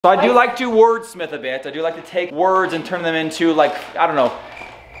So I do like to wordsmith a bit. I do like to take words and turn them into, like, I don't know.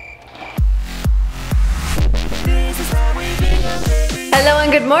 Hello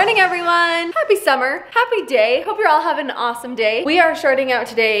and good morning, everyone. Happy summer, happy day. Hope you're all having an awesome day. We are starting out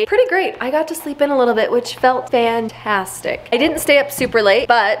today pretty great. I got to sleep in a little bit, which felt fantastic. I didn't stay up super late,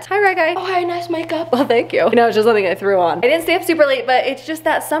 but hi, Red Guy. Oh, hi, nice makeup. Well, thank you. You know, it's just something I threw on. I didn't stay up super late, but it's just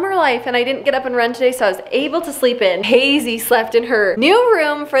that summer life, and I didn't get up and run today, so I was able to sleep in. Hazy slept in her new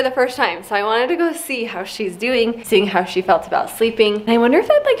room for the first time, so I wanted to go see how she's doing, seeing how she felt about sleeping. And I wonder if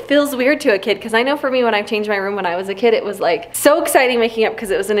that like feels weird to a kid, because I know for me when I changed my room when I was a kid, it was like so exciting making up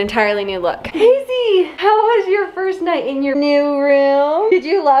because it was an entirely new look. Hazy, how was your first night in your new room? Did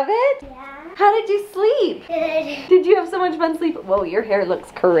you love it? Yeah. How did you sleep? Good. Did you have so much fun sleeping? Whoa, your hair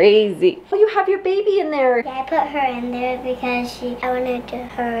looks crazy. Oh, you have your baby in there. Yeah, I put her in there because I wanted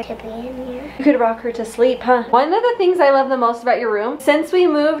her to be in here. You could rock her to sleep, huh? One of the things I love the most about your room, since we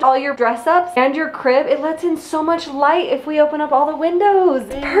moved all your dress ups and your crib, it lets in so much light if we open up all the windows.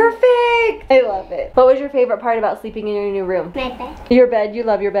 Perfect! I love it. What was your favorite part about sleeping in your new room? My bed. Your bed, you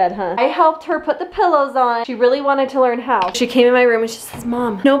love your bed, huh? I helped her put the pillows on. She really wanted to learn how. She came in my room and she says,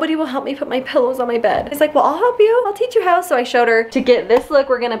 Mom, nobody will help me put my pillows on my bed. I was like, well, I'll help you. I'll teach you how. So I showed her to get this look.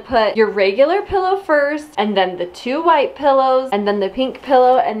 We're gonna put your regular pillow first, and then the two white pillows, and then the pink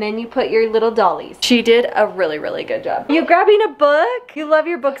pillow, and then you put your little dollies. She did a really, really good job. You grabbing a book? You love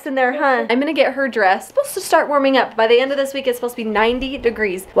your books in there, huh? I'm gonna get her dressed. It's supposed to start warming up. By the end of this week, it's supposed to be 90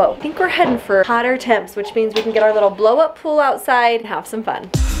 degrees. Whoa, I think we're heading for hotter temps, which means we can get our little blow-up pool outside and have some fun.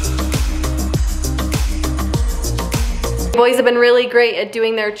 Boys have been really great at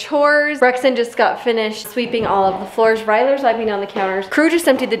doing their chores. Rexon just got finished sweeping all of the floors. Ryler's wiping down the counters. Crew just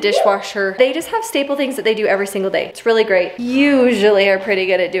emptied the dishwasher. They just have staple things that they do every single day. It's really great. Usually are pretty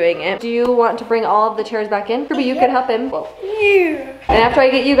good at doing it. Do you want to bring all of the chairs back in? Kirby, you could help him. Well, yeah. And after I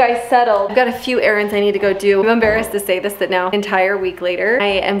get you guys settled, I've got a few errands I need to go do. I'm embarrassed to say this, that now, entire week later, I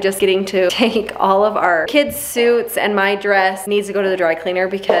am just getting to take all of our kids' suits and my dress needs to go to the dry cleaner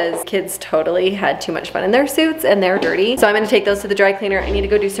because kids totally had too much fun in their suits and they're dirty. So I'm gonna take those to the dry cleaner. I need to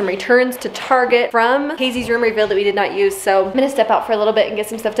go do some returns to Target from Hazy's room reveal that we did not use. So I'm gonna step out for a little bit and get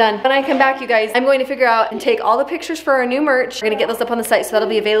some stuff done. When I come back, you guys, I'm going to figure out and take all the pictures for our new merch. We're gonna get those up on the site so that'll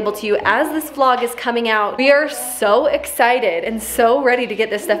be available to you as this vlog is coming out. We are so excited and so ready to get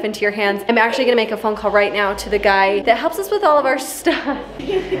this stuff into your hands. I'm actually gonna make a phone call right now to the guy that helps us with all of our stuff.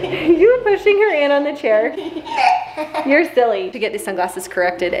 You pushing her in on the chair. You're silly. To get these sunglasses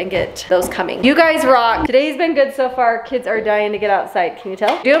corrected and get those coming. You guys rock. Today's been good so far. Kids are dying to get outside. Can you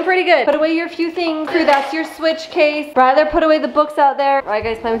tell? Doing pretty good. Put away your few things. Crew, that's your switch case. Ryler, put away the books out there. All right,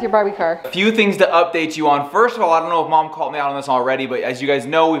 guys, playing with your Barbie car. A few things to update you on. First of all, I don't know if Mom called me out on this already, but as you guys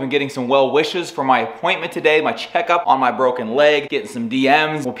know, we've been getting some well wishes for my appointment today, my checkup on my broken leg, getting some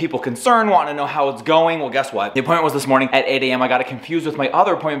DMs. Well, people concerned, wanting to know how it's going. Well, guess what? The appointment was this morning at 8 a.m. I got it confused with my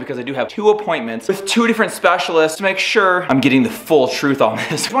other appointment because I do have two appointments with two different specialists to make sure I'm getting the full truth on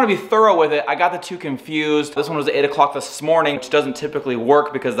this. I want to be thorough with it. I got the two confused. This one was at 8 o'clock this morning, which doesn't typically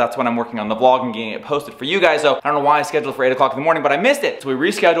work because that's when I'm working on the vlog and getting it posted for you guys. So I don't know why I scheduled for 8 o'clock in the morning, but I missed it. So we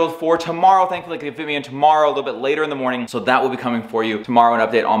rescheduled for tomorrow. Thankfully, they fit me in tomorrow, a little bit later in the morning. So that will be coming for you tomorrow, an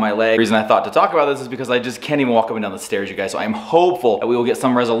update on my leg. The reason I thought to talk about this is because I just can't even walk up and down the stairs, you guys. So I'm hopeful that we will get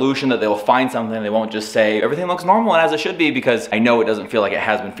some resolution, that they will find something. They won't just say everything looks normal and as it should be, because I know it doesn't feel like it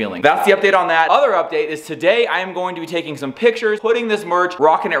has been feeling. That's the update on that. Other update is today I am going to be taking some pictures, putting this merch,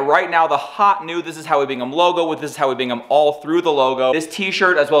 rocking it right now, the hot new This Is How We Bingham logo with This Is How We Bingham all through the logo. This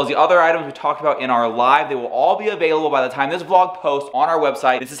t-shirt, as well as the other items we talked about in our live, they will all be available by the time this vlog posts on our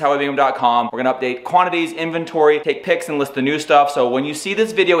website, thisishowwebingham.com. We're gonna update quantities, inventory, take pics, and list the new stuff. So when you see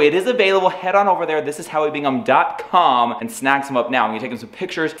this video, it is available. Head on over there, thisishowwebingham.com, and snag some up now. I'm gonna take some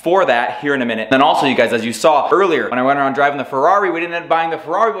pictures for that here in a minute. Then also, you guys, as you saw earlier, when I went around driving the Ferrari, we didn't end up buying the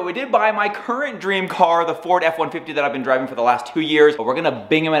Ferrari, but we did buy my current dream car, the Ford F-150 that I've been driving for the last 2 years. But we're gonna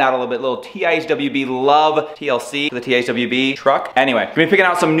Bingham it out a little bit, little TIHWB love TLC for the TIHWB truck. Anyway, we're gonna be picking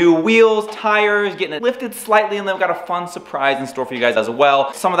out some new wheels, tires, getting it lifted slightly, and then we've got a fun surprise in store for you guys as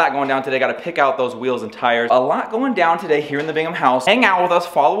well. Some of that going down today. Gotta pick out those wheels and tires. A lot going down today here in the Bingham house. Hang out with us,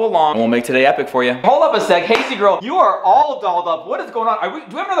 follow along, and we'll make today epic for you. Hold up a sec, Hasty girl, you are all dolled up. What is going on?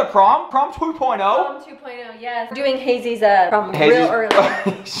 Do we have another prom? Prom 2.0? Prom 2.0, yes. We're doing Hazy's prom real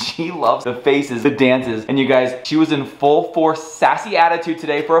early. She loves the faces, the dances, and you guys, she was in full force sassy attitude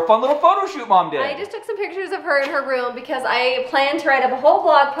today for a fun little photo shoot Mom did. I just took some pictures of her in her room because I plan to write up a whole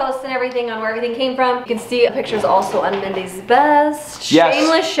blog post and everything on where everything came from. You can see pictures also on Mindy's Best. Yes.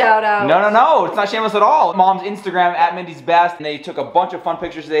 Shameless shout out. No, it's not shameless at all. Mom's Instagram at Mindy's Best, and they took a bunch of fun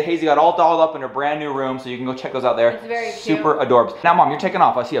pictures today. Hazy got all dolled up in her brand new room, so you can go check those out there. It's very cute. Super adorbs. Now, Mom, you're taking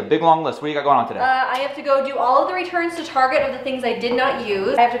off. I see a big long list. What do you got going on today? I have to go do all of the returns to Target of the things I did not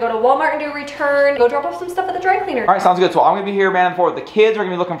use. I have to go to Walmart and do a return, go drop off some stuff at the dry cleaner. All right, sounds good. So I'm gonna be here, man, and forth with the kids. We're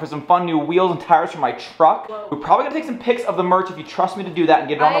gonna be looking for some fun new wheels and tires for my truck. Whoa. We're probably gonna take some pics of the merch if you trust me to do that and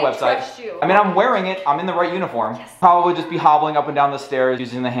get it on the website. Trust you. I mean, I'm wearing it. I'm in the right uniform. Yes. Probably just be hobbling up and down the stairs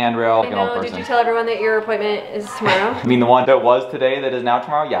using the handrail like an old person. Did you tell everyone that your appointment is tomorrow? I mean, the one that was today that is now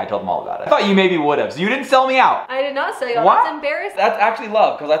tomorrow? Yeah, I told them all about it. I thought you maybe would have, so you didn't sell me out. I did not sell you. What? That's embarrassing. That's actually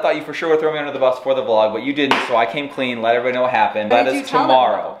love, because I thought you for sure would throw me under the bus for the vlog, but you didn't, so I came clean, let everybody know what happened. That is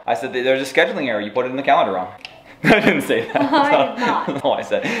tomorrow. I said there's a scheduling error. You put it in the calendar wrong. I didn't say that. I did not. No, I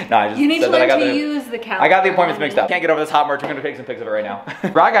said, no, I just You need said to that learn I got to the, use the calendar. I got the appointments mixed up. Can't get over this hot merch. We're gonna take some pics of it right now.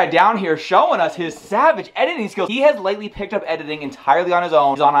 Rye Guy down here showing us his savage editing skills. He has lately picked up editing entirely on his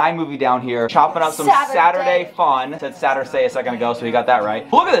own. He's on iMovie down here, chopping up some Saturday fun. Said Saturday a second ago, so he got that right.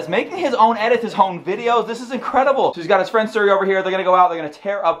 Look at this, making his own edits, his own videos. This is incredible. So he's got his friend Suri over here. They're gonna go out, they're gonna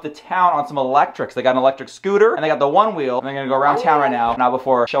tear up the town on some electrics. They got an electric scooter, and they got the one wheel, and they're gonna go around town right now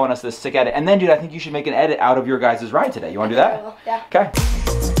before showing us this sick edit. And then, dude, I think you should make an edit out of your guys' ride today. You wanna do that? Yeah. Okay.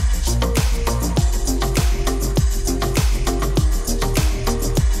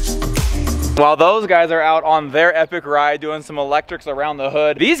 While those guys are out on their epic ride doing some electrics around the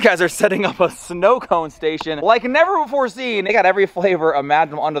hood, these guys are setting up a snow cone station like never before seen. They got every flavor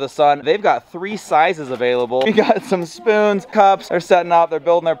imaginable under the sun. They've got 3 sizes available. We got some spoons, cups. They're setting up, they're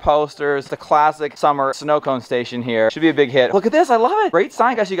building their posters. The classic summer snow cone station here. Should be a big hit. Look at this, I love it. Great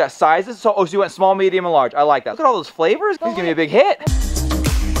sign, guys. You got sizes. So you went small, medium, and large. I like that. Look at all those flavors. This is gonna be a big hit.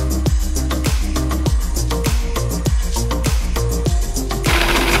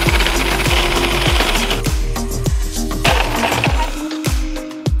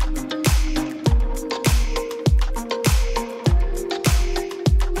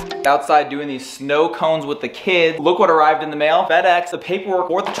 Outside doing these snow cones with the kids. Look what arrived in the mail. FedEx, the paperwork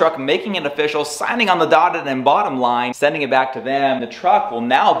for the truck, making it official, signing on the dotted and bottom line, sending it back to them. The truck will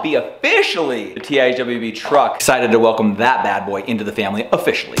now be officially the TIHWB truck. Excited to welcome that bad boy into the family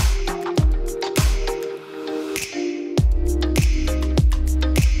officially.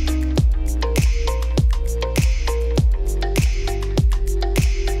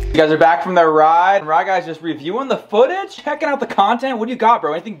 You guys are back from their ride. Rye Guy's just reviewing the footage, checking out the content. What do you got,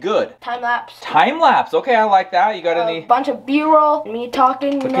 bro? Anything good? Time lapse. Time lapse. Okay, I like that. You got any? A bunch of B-roll, me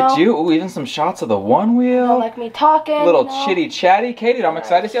talking. Look at you. Ooh, even some shots of the one wheel. Like me talking. Little chitty chatty. Katie, I'm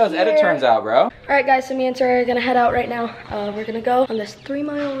excited to see how this edit turns out, bro. All right, guys. So me and Sarah are gonna head out right now. We're gonna go on this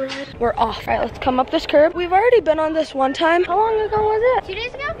 3-mile ride. We're off. All right, let's come up this curb. We've already been on this one time. How long ago was it? 2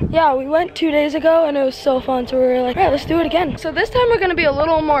 days ago? Yeah, we went 2 days ago and it was so fun. So we were like, all right, let's do it again. So this time we're gonna be a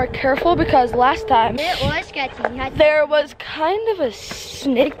little more careful because last time It was sketchy. there was kind of a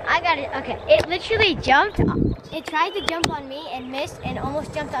snake. I got it. Okay. It literally jumped. It tried to jump on me and missed and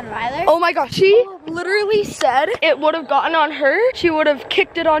almost jumped on Ryler. Oh my gosh, she literally said it would have gotten on her. She would have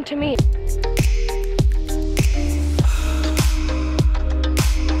kicked it onto me.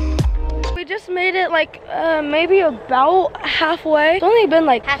 We just made it like maybe about halfway. It's only been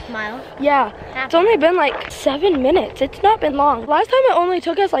like Half mile. yeah, it's only been like 7 minutes. It's not been long. Last time it only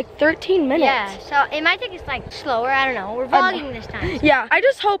took us like 13 minutes. Yeah, so it might take us like slower. I don't know. We're vlogging this time. Yeah, I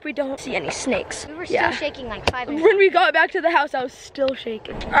just hope we don't see any snakes. We were still shaking like 5 minutes. When we got back to the house, I was still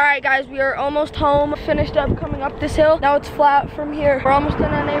shaking. All right, guys, we are almost home. Finished up coming up this hill. Now it's flat from here. We're almost in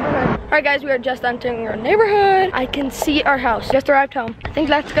our neighborhood. All right, guys, we are just entering our neighborhood. I can see our house. Just arrived home. I think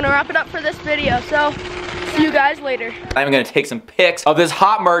that's gonna wrap it up for this video. So see you guys later. I'm gonna take some pics of this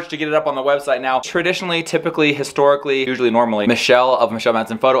hot merch to get it up on the website now. Traditionally, typically, historically, usually normally, Michelle of Michelle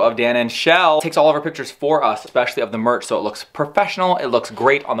Madsen Photo of Dan and Shell takes all of our pictures for us, especially of the merch, so it looks professional, it looks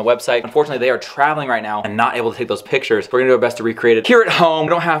great on the website. Unfortunately, they are traveling right now and not able to take those pictures. We're gonna do our best to recreate it here at home. We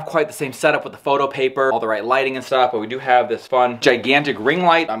don't have quite the same setup with the photo paper, all the right lighting and stuff, but we do have this fun, gigantic ring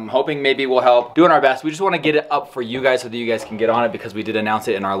light. I'm hoping maybe will help. Doing our best. We just wanna get it up for you guys so that you guys can get on it because we did announce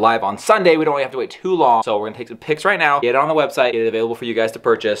it in our live on Sunday. We don't really have to wait too long, so we're gonna take some pics right now, get it on the website, get it available for you guys to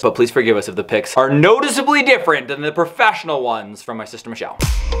purchase, but please forgive us if the pics are noticeably different than the professional ones from my sister Michelle.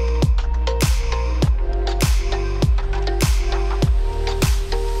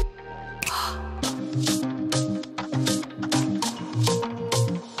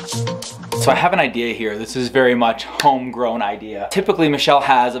 So I have an idea here. This is very much homegrown idea. Typically Michelle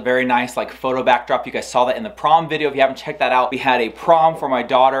has a very nice like photo backdrop. You guys saw that in the prom video. If you haven't checked that out, we had a prom for my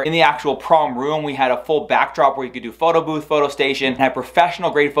daughter. In the actual prom room, we had a full backdrop where you could do photo booth, photo station, and have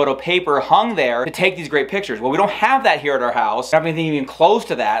professional grade photo paper hung there to take these great pictures. Well, we don't have that here at our house. We don't have anything even close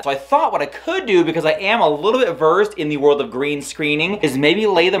to that. So I thought what I could do, because I am a little bit versed in the world of green screening, is maybe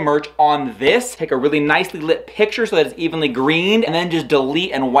lay the merch on this, take a really nicely lit picture so that it's evenly greened, and then just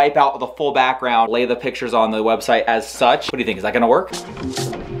delete and wipe out the full background, lay the pictures on the website as such. What do you think? Is that gonna work?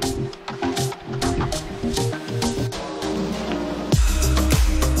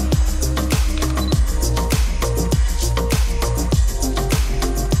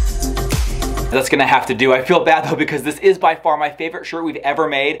 That's gonna have to do. I feel bad though, because this is by far my favorite shirt we've ever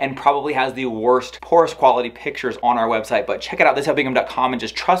made and probably has the worst, poorest quality pictures on our website. But check it out, ThisIHWB.com, and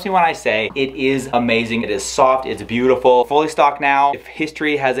just trust me when I say it is amazing. It is soft, it's beautiful, fully stocked now. If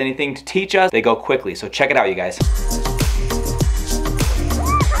history has anything to teach us, they go quickly. So check it out, you guys.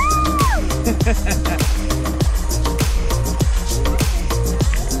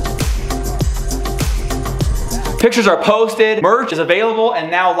 Pictures are posted, merch is available and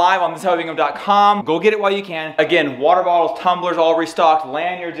now live on ThisIHWB.com. Go get it while you can. Again, water bottles, tumblers all restocked,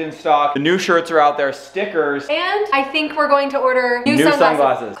 lanyards in stock, the new shirts are out there, stickers. And I think we're going to order new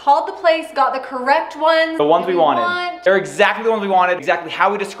sunglasses. Called the place, got the correct ones. The ones we wanted. They're exactly the ones we wanted, exactly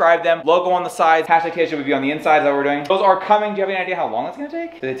how we described them. Logo on the sides, hashtag TIHWB on the inside, is that what we're doing? Those are coming. Do you have any idea how long that's gonna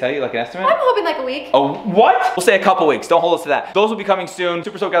take? Did they tell you like an estimate? I'm hoping like a week. Oh, what? We'll say a couple weeks, don't hold us to that. Those will be coming soon.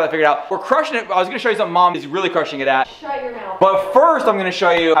 Super stoked got that figured out. We're crushing it. I was gonna show you something Mom is really crushing it at. Shut your mouth. But first, I'm gonna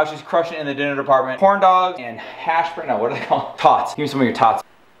show you how she's crushing it in the dinner department. Corn dogs and hash brown, no, what are they called? Tots. Give me some of your tots.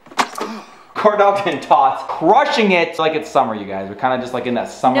 Corn dogs and tots, crushing it. It's like it's summer, you guys. We're kind of just like in that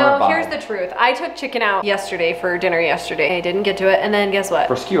summer vibe. No, here's the truth. I took chicken out yesterday for dinner yesterday. I didn't get to it, and then guess what?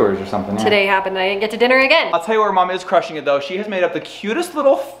 For skewers or something, yeah. Today happened, I didn't get to dinner again. I'll tell you where Mom is crushing it though. She has made up the cutest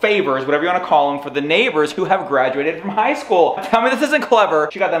little favors, whatever you want to call them, for the neighbors who have graduated from high school. Tell me this isn't clever.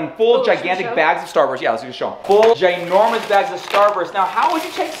 She got them full gigantic bags of Starburst. Yeah, let's just show them. Full ginormous bags of Starburst. Now, how would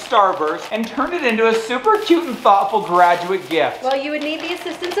you take Starburst and turn it into a super cute and thoughtful graduate gift? Well, you would need the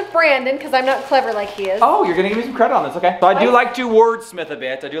assistance of Brandon, because I'm not clever like he is. Oh, you're gonna give me some credit on this, okay. So I do like to wordsmith a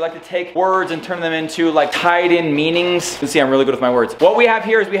bit. I do like to take words and turn them into like tied in meanings. You can see I'm really good with my words. What we have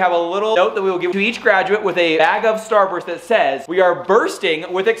here is we have a little note that we will give to each graduate with a bag of Starburst that says, "We are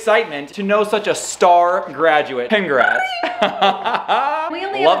bursting with excitement to know such a star graduate. Congrats." We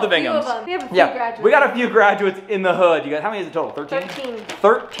only Love have the a few Binghams. of them. We have a few Yeah, graduates. we got a few graduates in the hood. You guys, how many is it total? 13? 13.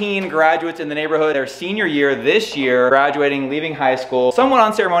 13 graduates in the neighborhood. Their senior year this year, graduating, leaving high school. Somewhat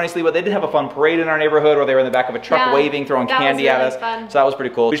unceremoniously, but they did have a fun parade in our neighborhood where they were in the back of a truck waving, throwing candy at us. Fun. So that was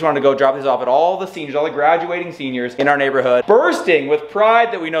pretty cool. We just wanted to go drop this off at all the seniors, all the graduating seniors in our neighborhood, bursting with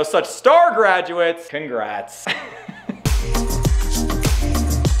pride that we know such star graduates. Congrats.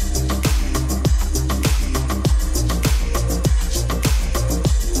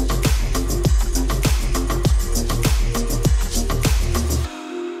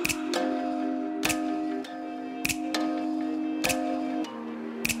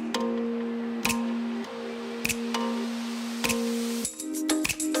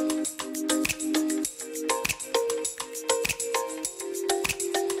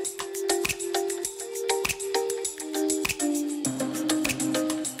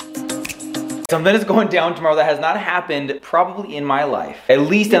 Something is going down tomorrow that has not happened probably in my life. At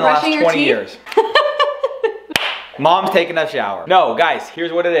least in the last 20 years. Mom's taking a shower. No, guys,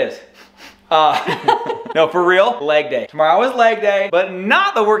 here's what it is. No, for real, leg day. Tomorrow is leg day, but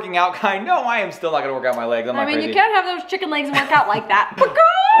not the working out kind. No, I am still not gonna work out my legs. I'm not crazy. You can't have those chicken legs and work out like that.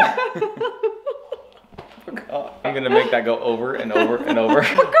 I'm gonna make that go over and over and over.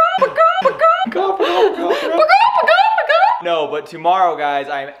 No, but tomorrow, guys,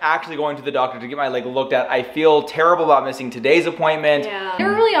 I'm actually going to the doctor to get my leg looked at. I feel terrible about missing today's appointment. Yeah. They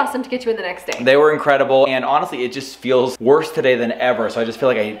were really awesome to get you in the next day. They were incredible, and honestly, it just feels worse today than ever, so I just feel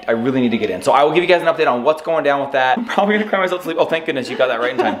like I really need to get in. So I will give you guys an update on what's going down with that. I'm probably gonna cry myself to sleep. Oh, thank goodness you got that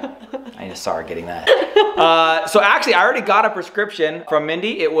right in time. I just saw her getting that. So actually, I already got a prescription from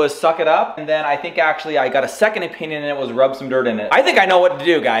Mindy. It was Suck It Up, and then I think actually I got a second opinion, and it was Rub Some Dirt in it. I think I know what to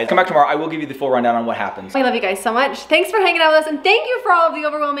do, guys. Come back tomorrow. I will give you the full rundown on what happens. We love you guys so much. Thanks for hanging out with us, and thank you for all of the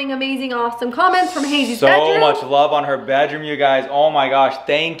overwhelming, amazing, awesome comments from Hazy's bedroom. So much love on her bedroom, you guys. Oh my gosh,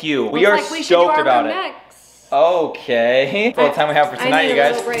 thank you. We are stoked about it. Next. Okay. That's all the time we have for tonight, you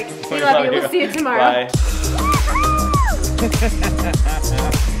guys. Break. We love you. We'll see you tomorrow. Bye.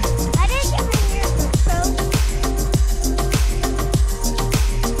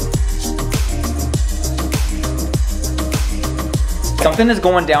 Something is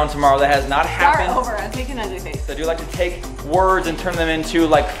going down tomorrow that has not happened. Start over, I'm making an ugly face. So I do like to take words and turn them into,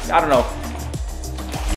 like, I don't know,